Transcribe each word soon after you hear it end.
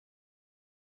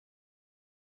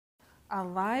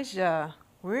Elijah,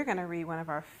 we're going to read one of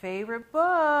our favorite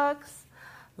books,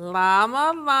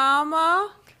 Llama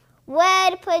Llama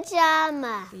Red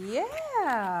Pajama.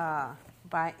 Yeah,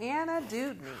 by Anna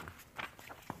Dewdney.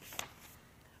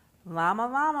 Llama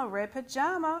Llama Red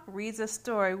Pajama reads a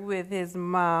story with his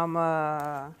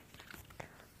mama.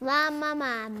 Llama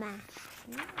Mama.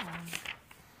 Yeah.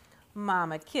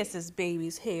 Mama kisses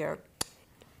baby's hair.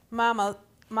 Mama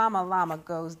Llama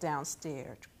goes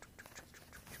downstairs.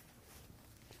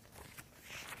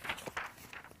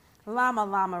 Llama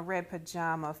Llama Red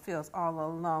Pajama feels all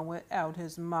alone without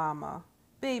his mama.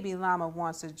 Baby Llama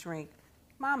wants a drink.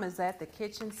 Mama's at the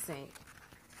kitchen sink.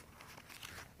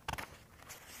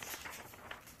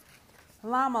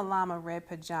 Llama Llama Red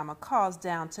Pajama calls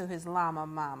down to his llama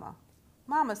mama.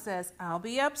 Mama says, "I'll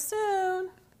be up soon."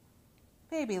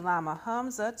 Baby Llama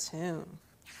hums a tune.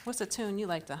 What's a tune you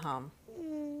like to hum?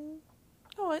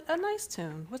 Oh, a nice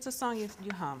tune. What's a song you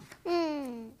hum?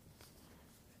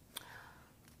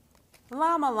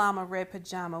 Llama Llama Red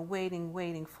Pajama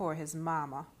waiting for his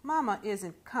mama. Mama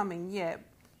isn't coming yet.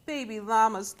 Baby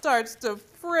Llama starts to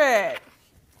fret.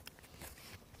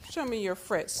 Show me your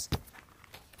frets.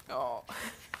 Oh,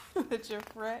 did you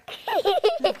fret?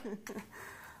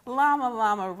 Llama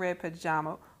Llama Red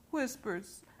Pajama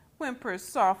whimpers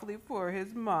softly for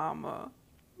his mama.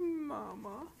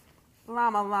 Mama.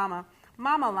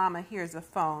 Mama Llama hears the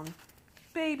phone.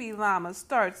 Baby Llama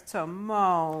starts to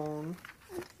moan.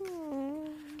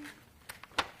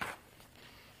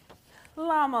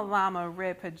 Llama Llama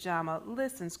Red Pajama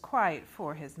listens quiet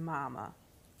for his mama.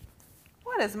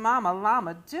 What is Mama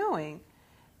Llama doing?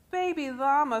 Baby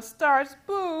Llama starts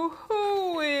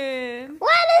boo-hooing.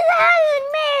 What does that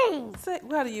mean?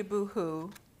 How do you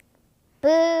boo-hoo?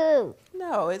 Boo.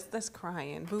 No, that's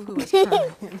crying. Boo-hoo is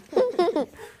crying.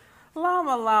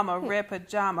 Llama Llama Red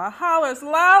Pajama hollers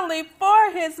loudly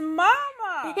for his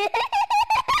mama.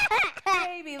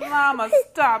 Baby Llama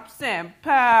stops and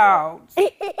pouts.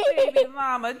 Baby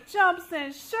Llama jumps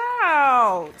and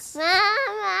shouts.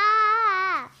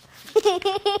 Mama.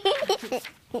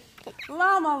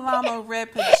 Llama Llama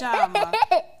Red Pajama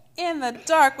in the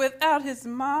dark without his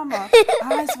mama,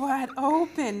 eyes wide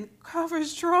open,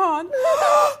 covers drawn.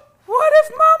 What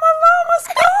if Mama Llama's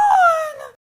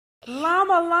gone?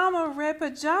 Llama Llama Red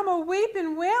Pajama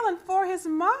weeping, wailing for his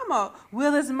mama.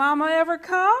 Will his mama ever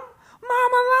come?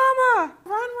 Mama Llama,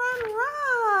 run, run,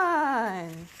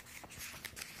 run.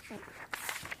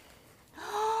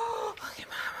 Look at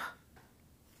Mama.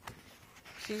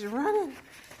 She's running.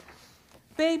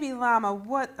 Baby Llama,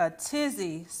 what a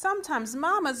tizzy. Sometimes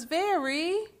Mama's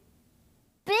very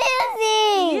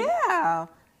busy. Yeah.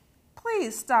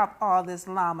 Please stop all this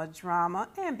llama drama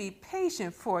and be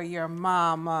patient for your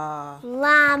mama.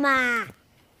 Llama.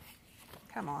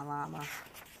 Come on, Llama.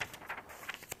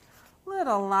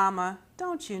 Little Llama,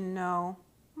 don't you know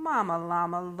Mama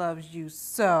Llama loves you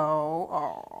so?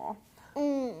 Aww.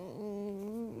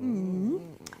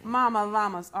 Mama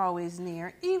Llama's always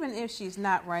near, even if she's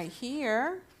not right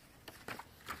here.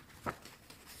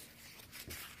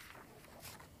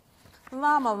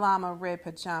 Llama Llama Red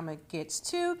Pajama gets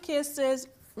 2 kisses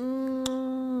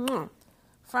from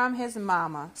his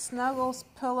mama. Snuggles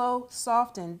pillow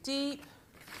soft and deep.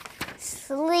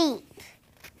 Sleep.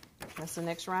 What's the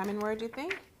next rhyming word you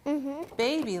think?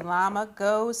 Baby Llama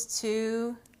goes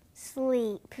to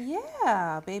sleep.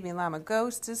 Yeah, Baby Llama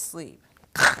goes to sleep.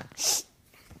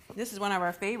 This is one of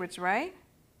our favorites, right?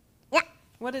 Yeah.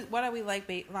 Why do we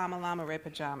like Llama Llama Red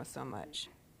Pajama so much?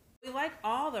 We like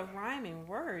all the rhyming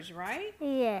words, right?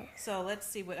 Yes. So let's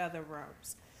see what other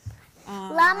verbs.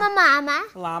 Llama Mama.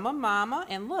 Llama Mama.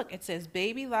 And look, it says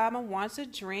Baby Llama wants a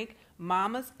drink.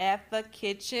 Mama's at the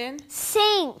kitchen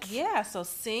sink. Yeah, so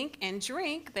sink and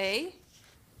drink, they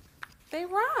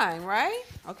rhyme, right?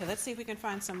 Okay, let's see if we can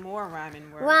find some more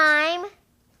rhyming words. Rhyme.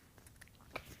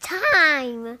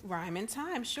 Time. Rhyme and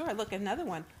time, sure. Look, another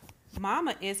one.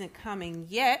 Mama isn't coming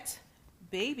yet.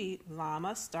 Baby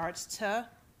Llama starts to...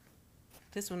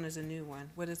 This one is a new one.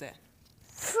 What is that?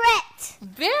 Fret.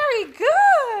 Very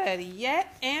good.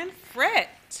 Yet and fret.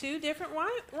 2 different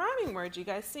rhyming words. You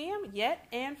guys see them? Yet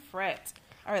and fret.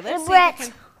 All right, let's see if we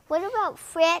can... What about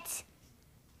fret?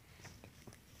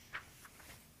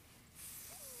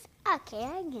 Okay,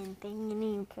 I can think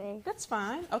in fret. That's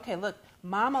fine. Okay, look.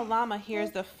 Mama Llama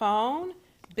hears the phone.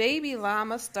 Baby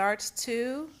Llama starts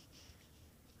to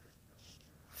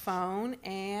phone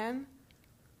and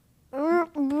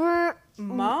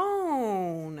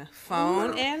moan.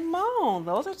 Phone and moan.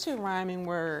 Those are 2 rhyming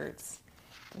words.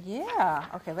 Yeah.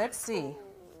 Okay, let's see.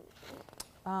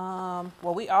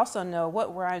 Well, we also know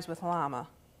what rhymes with llama.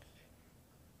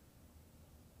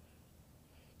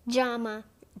 Pajama.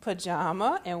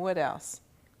 Pajama. And what else?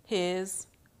 His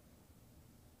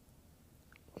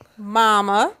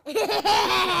mama.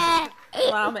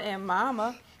 Llama and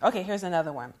mama. Okay, here's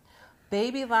another one.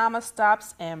 Baby llama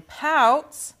stops and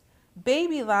pouts.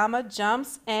 Baby llama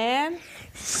jumps and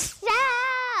Shout.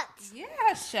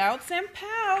 yeah, shouts and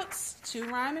pouts. 2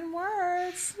 rhyming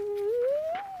words.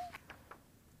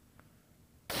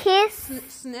 Kiss.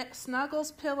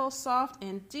 Snuggles pillow soft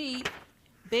and deep.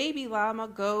 Baby llama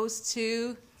goes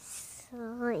to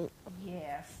Sleep.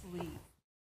 yeah, sleep.